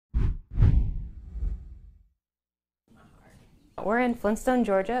We're in Flintstone,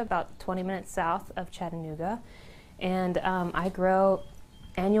 Georgia, about 20 minutes south of Chattanooga, and I grow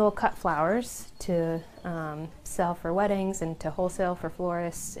annual cut flowers to sell for weddings and to wholesale for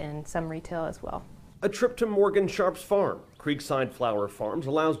florists and some retail as well. A trip to Morgan Sharpe's farm, Creekside Flower Farms,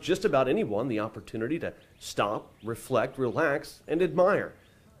 allows just about anyone the opportunity to stop, reflect, relax, and admire.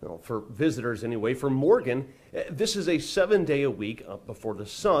 Well, for visitors anyway, for Morgan, this is a 7-day-a-week up before the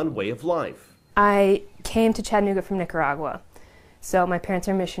sun way of life. I came to Chattanooga from Nicaragua. So my parents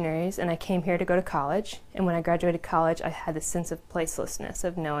are missionaries, and I came here to go to college. And when I graduated college, I had this sense of placelessness,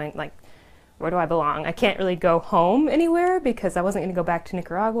 of knowing, like, where do I belong? I can't really go home anywhere because I wasn't going to go back to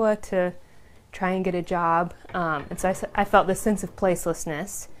Nicaragua to try and get a job. And so I felt this sense of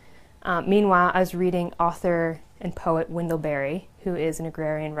placelessness. Meanwhile, I was reading author and poet Wendell Berry, who is an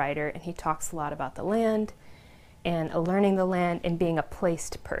agrarian writer, and he talks a lot about the land and learning the land and being a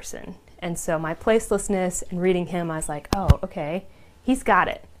placed person. And so my placelessness and reading him, I was like, oh, okay, he's got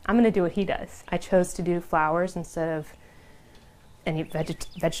it. I'm going to do what he does. I chose to do flowers instead of any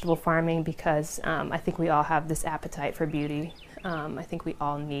vegetable farming because I think we all have this appetite for beauty. I think we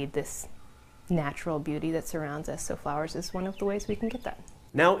all need this natural beauty that surrounds us, so flowers is one of the ways we can get that.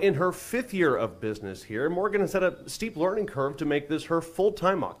 Now in her 5th year of business here, Morgan has had a steep learning curve to make this her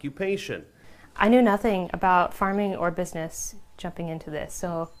full-time occupation. I knew nothing about farming or business jumping into this,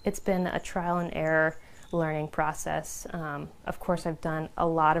 so it's been a trial and error learning process. Of course, I've done a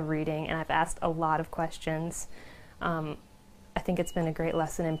lot of reading and I've asked a lot of questions. I think it's been a great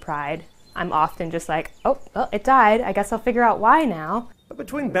lesson in pride. I'm often just like, oh, well, it died. I guess I'll figure out why now. But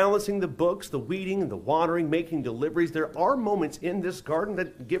between balancing the books, the weeding, the watering, making deliveries, there are moments in this garden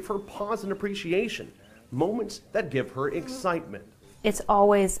that give her pause and appreciation. Moments that give her excitement. It's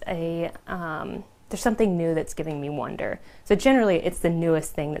always there's something new that's giving me wonder. So generally it's the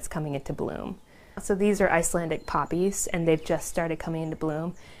newest thing that's coming into bloom. So these are Icelandic poppies and they've just started coming into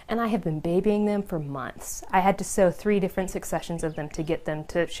bloom, and I have been babying them for months. I had to sow 3 different successions of them to get them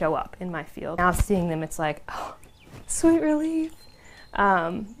to show up in my field. Now seeing them, it's like, oh, sweet relief.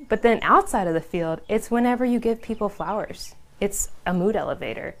 But then outside of the field, it's whenever you give people flowers. It's a mood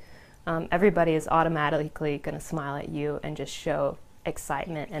elevator. Everybody is automatically going to smile at you and just show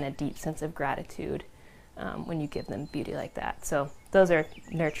excitement and a deep sense of gratitude when you give them beauty like that. So those are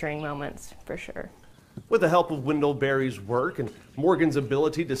nurturing moments for sure. With the help of Wendell Berry's work and Morgan's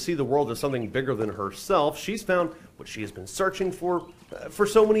ability to see the world as something bigger than herself, she's found what she has been searching for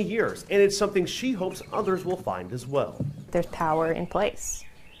so many years, and it's something she hopes others will find as well. There's power in place.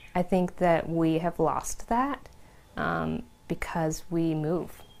 I think that we have lost that because we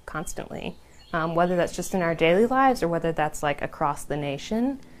move constantly. Whether that's just in our daily lives or whether that's like across the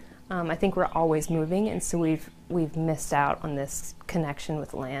nation, I think we're always moving, and so we've missed out on this connection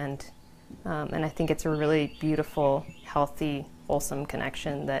with land. And I think it's a really beautiful, healthy, wholesome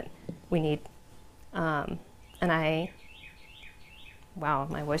connection that we need. Wow,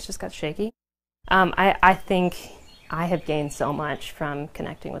 my voice just got shaky. I think I have gained so much from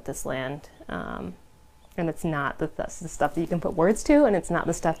connecting with this land. And it's not the stuff that you can put words to, and it's not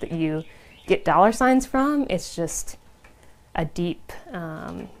the stuff that you get dollar signs from. It's just a deep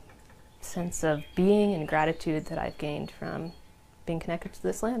sense of being and gratitude that I've gained from being connected to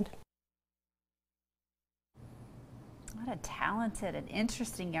this land. What a talented and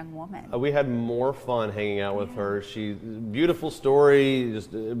interesting young woman. We had more fun hanging out with her. She's beautiful story,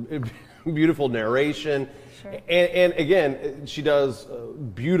 just beautiful narration. Sure. And again, she does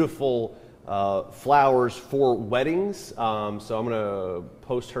beautiful flowers for weddings. So I'm going to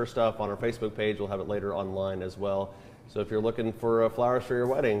post her stuff on our Facebook page. We'll have it later online as well. So if you're looking for flowers for your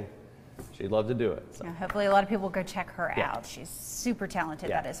wedding, she'd love to do it. So. Yeah, hopefully a lot of people go check her out. She's super talented,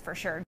 that is for sure.